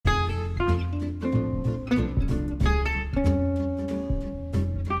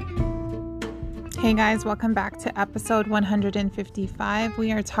Hey guys, welcome back to episode 155.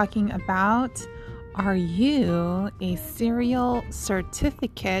 We are talking about, are you a serial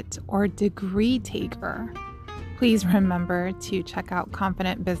certificate or degree taker? Please remember to check out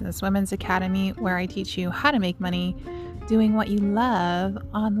Confident Business Women's Academy, where I teach you how to make money doing what you love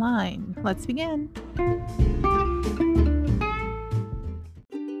online. Let's begin.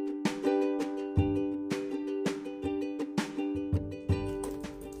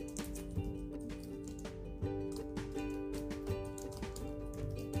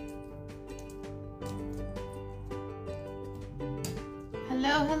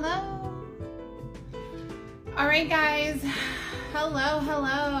 Hello. All right, guys. Hello.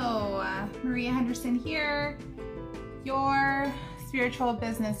 Maria Henderson here, your spiritual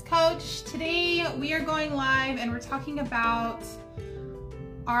business coach. Today we are going live and we're talking about,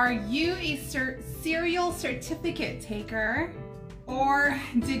 are you a serial certificate taker or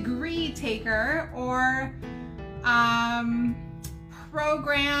degree taker or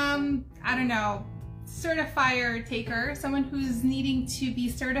program, certifier taker, someone who's needing to be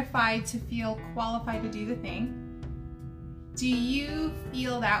certified to feel qualified to do the thing? Do you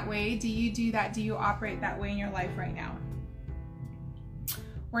feel that way? Do you do that? Do you operate that way in your life right now?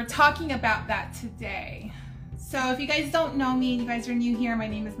 We're talking about that today. So if you guys don't know me, you guys are new here, my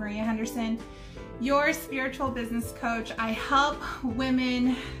name is Maria Henderson, your spiritual business coach. I help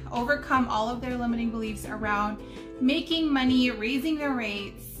women overcome all of their limiting beliefs around making money, raising their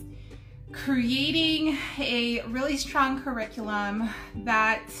rates, creating a really strong curriculum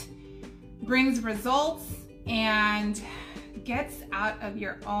that brings results and gets out of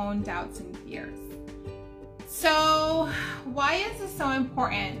your own doubts and fears. So why is this so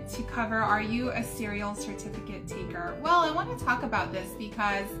important to cover? Are you a serial certificate taker? Well, I want to talk about this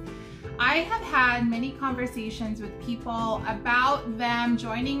because I have had many conversations with people about them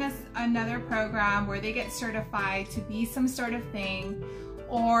joining another program where they get certified to be some sort of thing,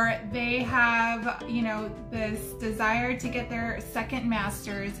 or they have, this desire to get their second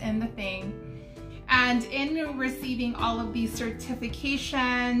master's in the thing. And in receiving all of these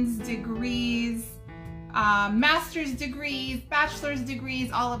certifications, degrees, master's degrees, bachelor's degrees,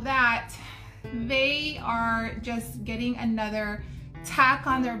 all of that, they are just getting another tack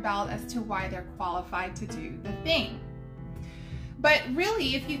on their belt as to why they're qualified to do the thing. But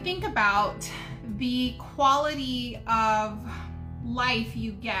really, if you think about the quality of life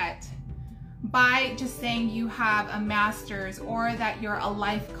you get by just saying you have a master's, or that you're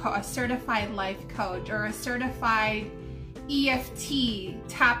a certified life coach, or a certified EFT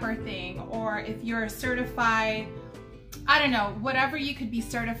tapper thing, or if you're a certified, whatever you could be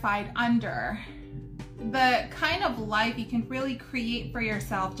certified under, the kind of life you can really create for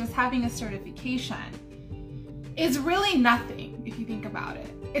yourself just having a certification is really nothing if you think about it.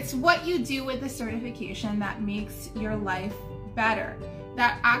 It's what you do with the certification that makes your life better,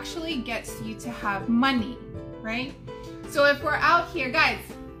 that actually gets you to have money, right? So if we're out here, guys,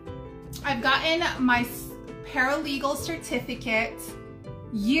 I've gotten my paralegal certificate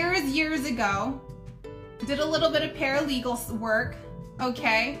years ago, did a little bit of paralegal work,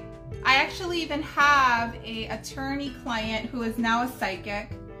 okay? I actually even have a attorney client who is now a psychic,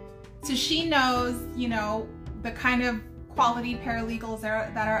 so she knows, the kind of quality paralegals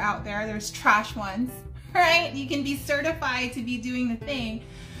that are out there. There's trash ones, right? You can be certified to be doing the thing,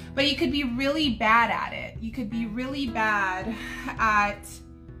 but you could be really bad at it. You could be really bad at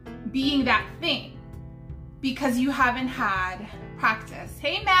being that thing because you haven't had practice.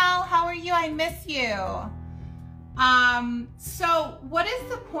 Hey Mel, how are you? I miss you. So what is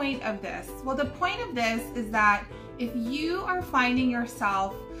the point of this? Well, the point of this is that if you are finding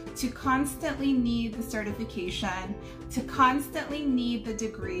yourself to constantly need the certification, to constantly need the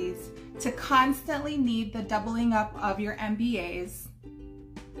degrees, to constantly need the doubling up of your MBAs,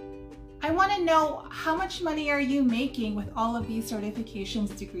 I want to know, how much money are you making with all of these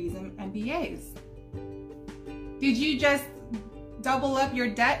certifications, degrees, and MBAs? Did you just double up your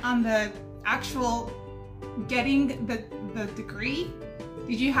debt on the actual getting the degree?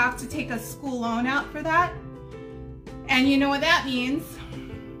 Did you have to take a school loan out for that? And you know what that means?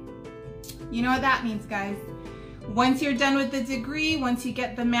 You know what that means, guys? Once you're done with the degree, once you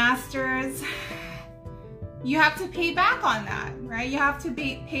get the master's, you have to pay back on that, right? You have to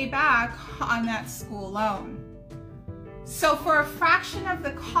pay back on that school loan. So for a fraction of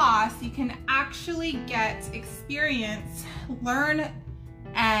the cost, you can actually get experience, learn,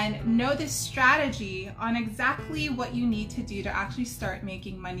 and know this strategy on exactly what you need to do to actually start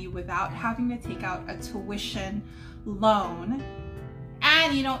making money without having to take out a tuition loan.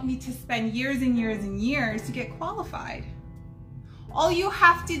 And you don't need to spend years and years and years to get qualified. All you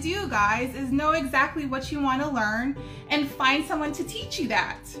have to do, guys, is know exactly what you want to learn and find someone to teach you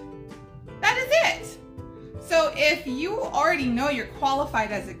that. That is it. So if you already know you're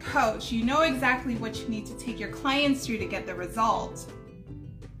qualified as a coach, you know exactly what you need to take your clients through to get the result,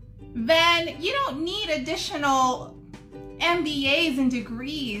 then you don't need additional MBAs and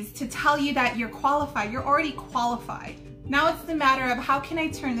degrees to tell you that you're qualified. You're already qualified. Now it's the matter of how can I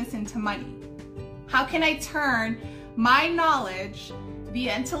turn this into money? How can I turn my knowledge, the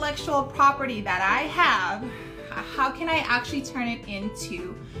intellectual property that I have, how can I actually turn it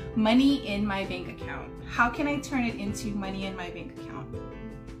into money in my bank account? How can I turn it into money in my bank account?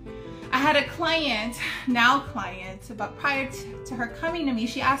 I had a client, but prior to her coming to me,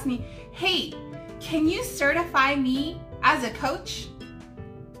 she asked me, hey, can you certify me as a coach?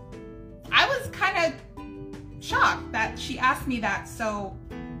 I was kind of shocked that she asked me that, so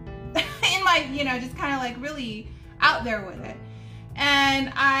in my, just kind of like really out there with it.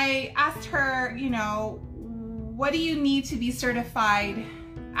 And I asked her, what do you need to be certified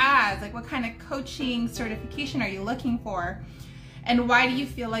as? Like, what kind of coaching certification are you looking for? And why do you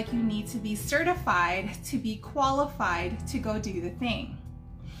feel like you need to be certified to be qualified to go do the thing?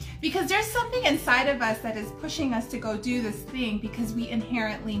 Because there's something inside of us that is pushing us to go do this thing because we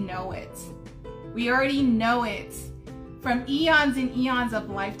inherently know it. We already know it from eons and eons of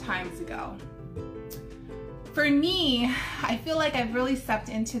lifetimes ago. For me, I feel like I've really stepped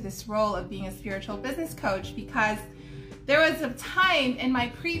into this role of being a spiritual business coach because there was a time in my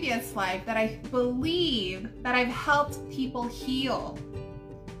previous life that I believe that I've helped people heal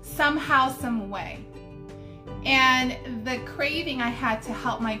somehow, some way. And the craving I had to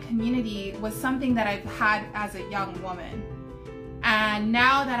help my community was something that I've had as a young woman. And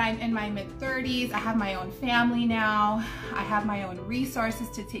now that I'm in my mid-30s, I have my own family now, I have my own resources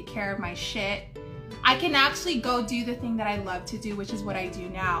to take care of my shit. I can actually go do the thing that I love to do, which is what I do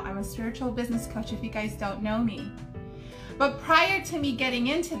now. I'm a spiritual business coach if you guys don't know me. But prior to me getting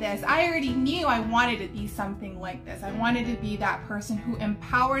into this, I already knew I wanted to be something like this. I wanted to be that person who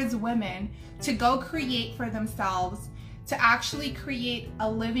empowers women to go create for themselves, to actually create a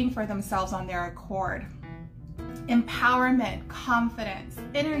living for themselves on their accord. Empowerment, confidence,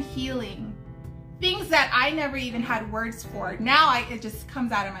 inner healing, things that I never even had words for. Now it just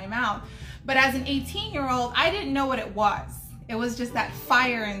comes out of my mouth. But as an 18-year-old, I didn't know what it was. It was just that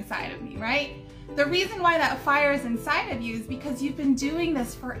fire inside of me, right? The reason why that fire is inside of you is because you've been doing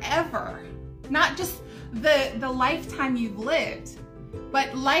this forever. Not just the lifetime you've lived,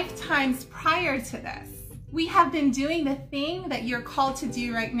 but lifetimes prior to this. We have been doing the thing that you're called to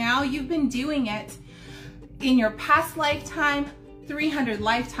do right now. You've been doing it in your past lifetime, 300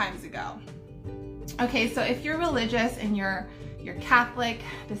 lifetimes ago. Okay, so if you're religious and you're Catholic,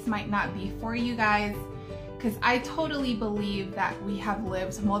 this might not be for you guys, because I totally believe that we have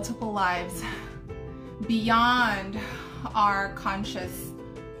lived multiple lives beyond our conscious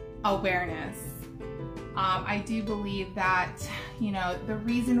awareness. I do believe that, the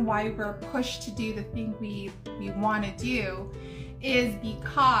reason why we're pushed to do the thing we want to do is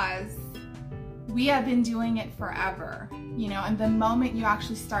because we have been doing it forever, and the moment you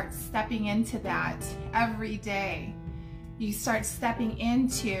actually start stepping into that every day, you start stepping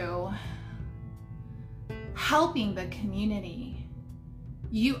into helping the community,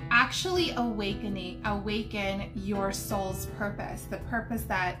 you actually awaken your soul's purpose, the purpose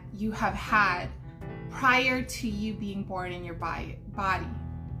that you have had prior to you being born in your body,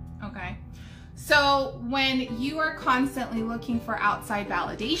 okay? So when you are constantly looking for outside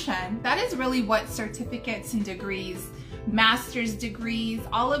validation, that is really what certificates and degrees, master's degrees,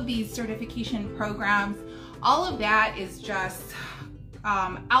 all of these certification programs, all of that is just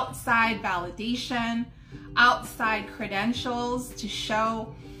outside validation, outside credentials to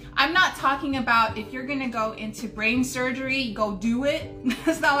show. I'm not talking about if you're gonna go into brain surgery, go do it.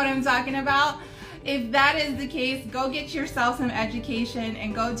 That's not what I'm talking about. If that is the case, go get yourself some education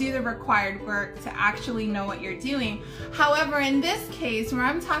and go do the required work to actually know what you're doing. However, in this case, where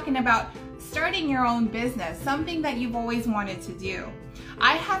I'm talking about starting your own business, something that you've always wanted to do.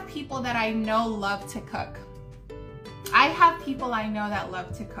 I have people that I know love to cook. I have people I know that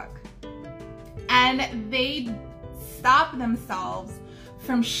love to cook. And they stop themselves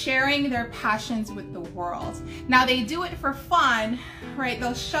from sharing their passions with the world. Now they do it for fun, right?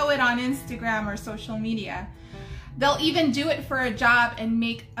 They'll show it on Instagram or social media. They'll even do it for a job and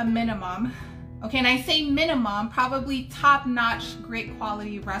make a minimum. Okay, and I say minimum, probably top-notch, great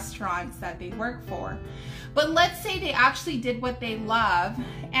quality restaurants that they work for. But let's say they actually did what they love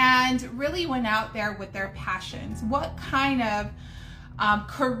and really went out there with their passions. What kind of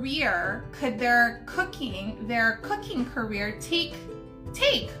career could their cooking career take?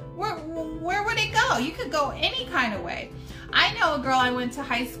 Where would it go? You could go any kind of way. I know a girl I went to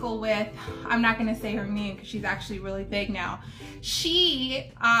high school with. I'm not going to say her name because she's actually really big now.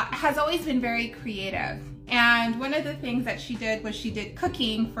 She has always been very creative. And one of the things that she did was she did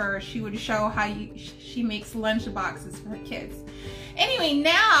cooking she would show how she makes lunch boxes for her kids. Anyway,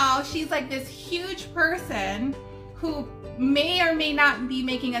 now she's like this huge person who may or may not be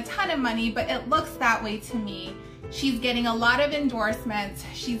making a ton of money, but it looks that way to me. She's getting a lot of endorsements.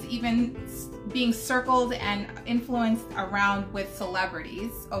 She's even being circled and influenced around with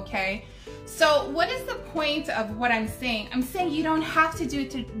celebrities, okay? So what is the point of what I'm saying? I'm saying you don't have to do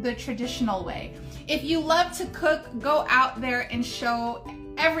it the traditional way. If you love to cook, go out there and show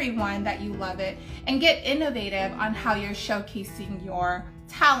everyone that you love it and get innovative on how you're showcasing your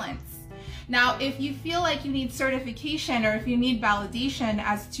talents. Now, if you feel like you need certification or if you need validation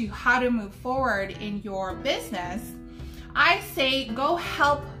as to how to move forward in your business, I say go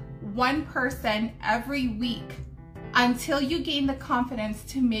help one person every week until you gain the confidence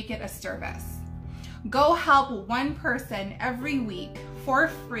to make it a service. Go help one person every week for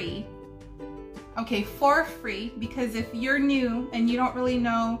free. Okay, for free, because if you're new and you don't really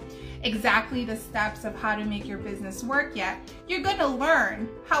know exactly the steps of how to make your business work yet, you're going to learn.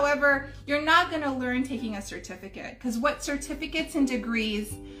 However, you're not going to learn taking a certificate, because what certificates and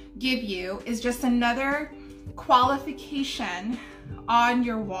degrees give you is just another qualification on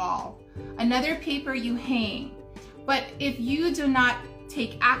your wall, another paper you hang. But if you do not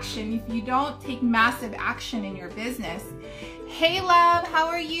take action, if you don't take massive action in your business, hey love, how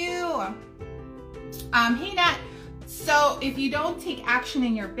are you? Hey Nat. So if you don't take action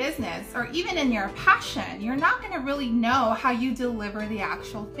in your business or even in your passion, you're not going to really know how you deliver the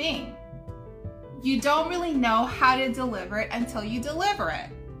actual thing. You don't really know how to deliver it until you deliver it.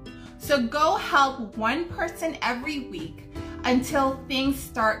 So go help one person every week until things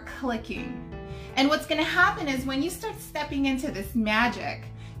start clicking. And what's going to happen is when you start stepping into this magic,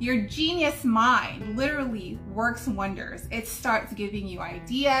 your genius mind literally works wonders. It starts giving you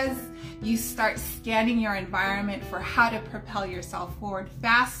ideas. You start scanning your environment for how to propel yourself forward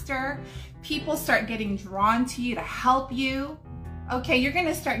faster. People start getting drawn to you to help you. Okay, you're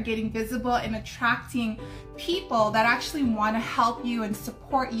gonna start getting visible and attracting people that actually wanna help you and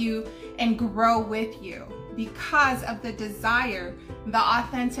support you and grow with you because of the desire, the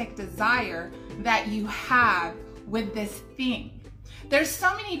authentic desire that you have with this thing. There's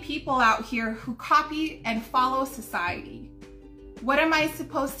so many people out here who copy and follow society. What am I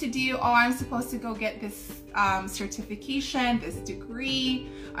supposed to do? Oh, I'm supposed to go get this certification, this degree.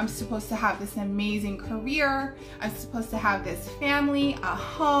 I'm supposed to have this amazing career. I'm supposed to have this family, a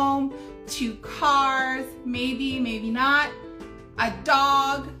home, 2 cars, maybe, maybe not, a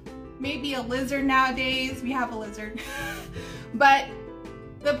dog, maybe a lizard nowadays. We have a lizard. But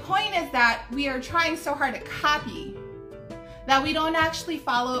the point is that we are trying so hard to copy that we don't actually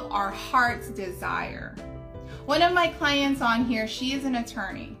follow our heart's desire. One of my clients on here, she is an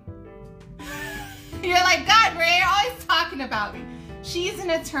attorney. You're like, God, Ray, you're always talking about me. She's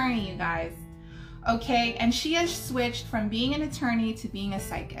an attorney, you guys. Okay, and she has switched from being an attorney to being a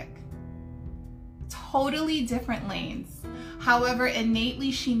psychic. Totally different lanes. However,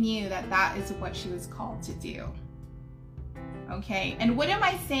 innately she knew that that is what she was called to do. Okay, and what am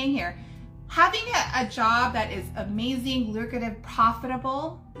I saying here? Having a job that is amazing, lucrative,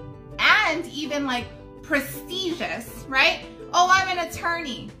 profitable, and even like prestigious, right? Oh, I'm an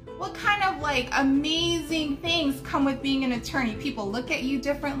attorney. What kind of like amazing things come with being an attorney? People look at you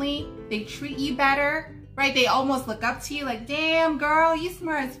differently. They treat you better, right? They almost look up to you like, damn girl, you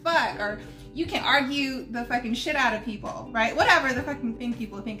smart as fuck. Or you can argue the fucking shit out of people, right? Whatever the fucking thing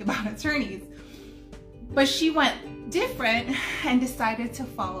people think about attorneys. But she went different and decided to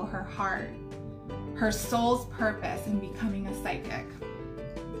follow her heart, her soul's purpose in becoming a psychic.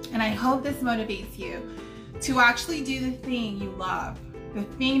 And I hope this motivates you to actually do the thing you love, the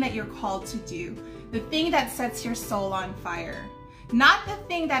thing that you're called to do, the thing that sets your soul on fire, not the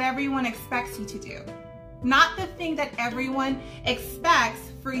thing that everyone expects you to do, not the thing that everyone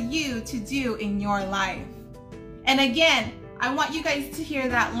expects for you to do in your life. And again, I want you guys to hear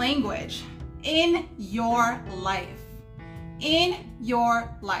that language. In your life. In your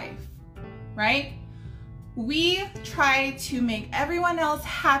life, right? We try to make everyone else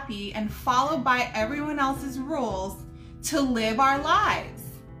happy and follow by everyone else's rules to live our lives.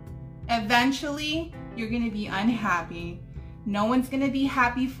 Eventually, you're going to be unhappy No one's gonna be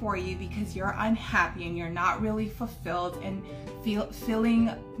happy for you because you're unhappy and you're not really fulfilled and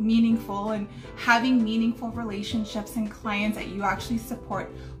feeling meaningful and having meaningful relationships and clients that you actually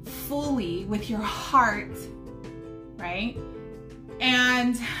support fully with your heart, right?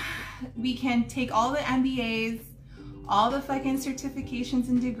 And we can take all the MBAs, all the fucking certifications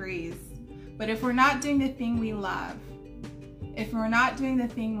and degrees, but if we're not doing the thing we love, if we're not doing the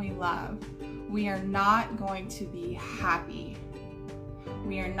thing we love, we are not going to be happy.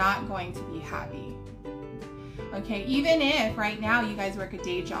 We are not going to be happy. Okay, even if right now you guys work a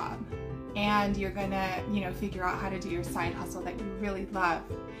day job and you're gonna, figure out how to do your side hustle that you really love,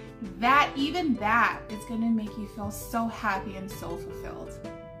 even that is gonna make you feel so happy and so fulfilled.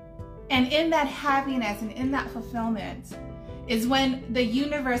 And in that happiness and in that fulfillment is when the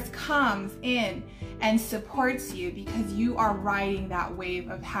universe comes in and supports you, because you are riding that wave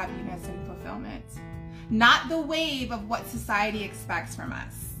of happiness and fulfillment, not the wave of what society expects from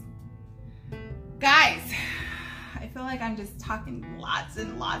us. Guys, I feel like I'm just talking lots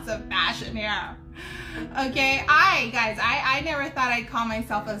and lots of fashion here. Okay, I never thought I'd call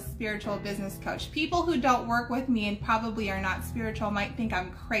myself a spiritual business coach. People who don't work with me and probably are not spiritual might think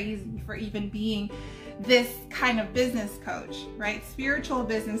I'm crazy for even being this kind of business coach, right? Spiritual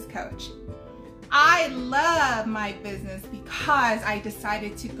business coach. I love my business because I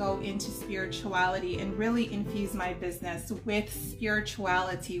decided to go into spirituality and really infuse my business with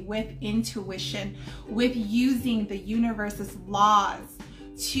spirituality, with intuition, with using the universe's laws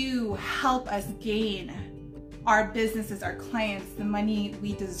to help us gain our businesses, our clients, the money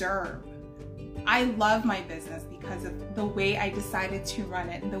we deserve. I love my business because of the way I decided to run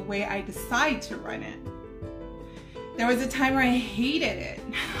it and the way I decide to run it. There was a time where I hated it,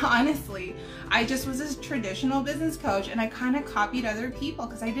 honestly. I just was a traditional business coach and I kind of copied other people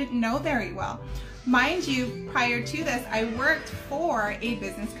because I didn't know very well. Mind you, prior to this, I worked for a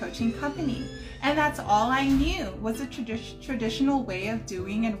business coaching company, and that's all I knew was a traditional way of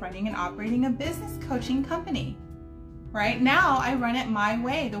doing and running and operating a business coaching company. Right now, I run it my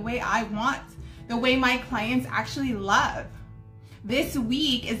way, the way I want, the way my clients actually love. This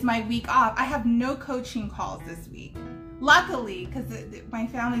week is my week off. I have no coaching calls this week. Luckily, because my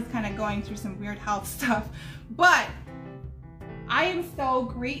family's kind of going through some weird health stuff. But I am so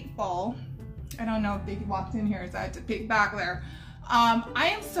grateful. I don't know if they walked in here, so I had to pick back there.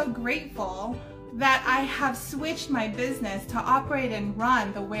 I am so grateful that I have switched my business to operate and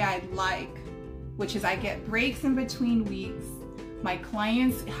run the way I'd like, which is I get breaks in between weeks. My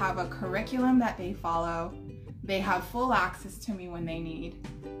clients have a curriculum that they follow. They have full access to me when they need,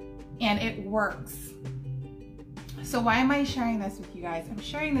 and it works. So why am I sharing this with you guys? I'm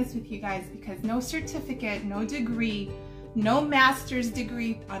sharing this with you guys because no certificate, no degree, no master's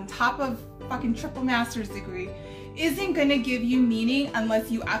degree on top of fucking triple master's degree isn't gonna give you meaning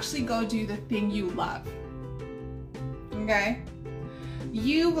unless you actually go do the thing you love. Okay?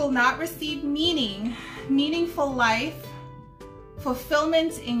 You will not receive meaning, meaningful life,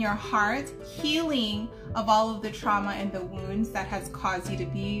 fulfillment in your heart, healing of all of the trauma and the wounds that has caused you to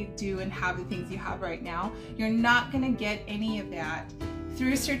be, do, and have the things you have right now. You're not gonna get any of that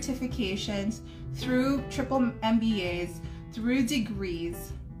through certifications, through triple MBAs, through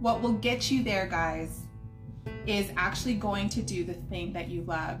degrees. What will get you there, guys, is actually going to do the thing that you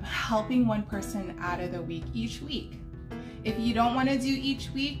love, helping one person out of the week each week. If you don't wanna do each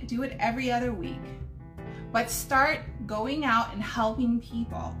week, do it every other week. But start going out and helping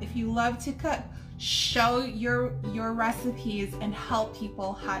people. If you love to cook, show your recipes and help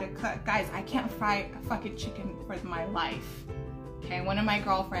people how to cook. Guys, I can't fry a fucking chicken for my life. Okay, one of my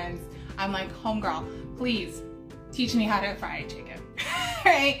girlfriends, I'm like, homegirl, please teach me how to fry a chicken,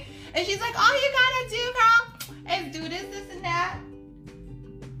 right? And she's like, all you gotta do, girl, is do this, this, and that.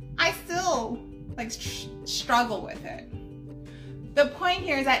 I still like struggle with it. The point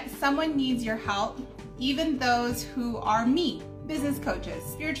here is that someone needs your help, even those who are me. Business coaches,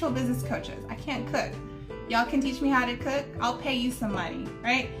 spiritual business coaches. I can't cook. Y'all can teach me how to cook. I'll pay you some money,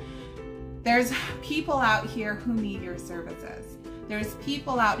 right? There's people out here who need your services. There's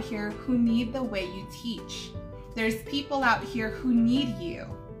people out here who need the way you teach. There's people out here who need you,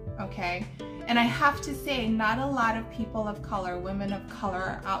 okay? And I have to say, not a lot of people of color, women of color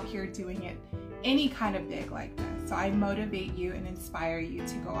are out here doing it any kind of big like this. So I motivate you and inspire you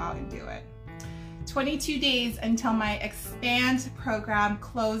to go out and do it. 22 days until my Expand program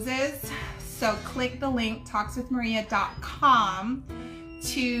closes. So click the link, talkswithmaria.com,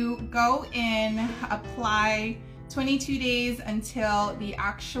 to go in, apply. 22 days until the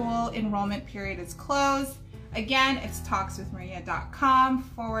actual enrollment period is closed. Again, it's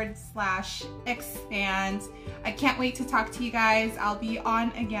talkswithmaria.com/expand. I can't wait to talk to you guys. I'll be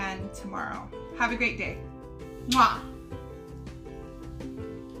on again tomorrow. Have a great day. Mwah.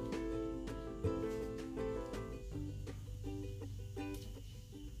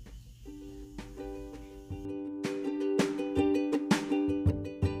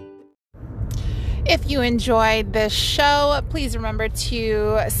 If you enjoyed this show, please remember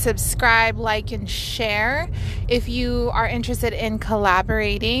to subscribe, like, and share. If you are interested in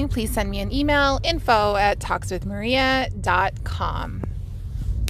collaborating, please send me an email, info@talkswithmaria.com.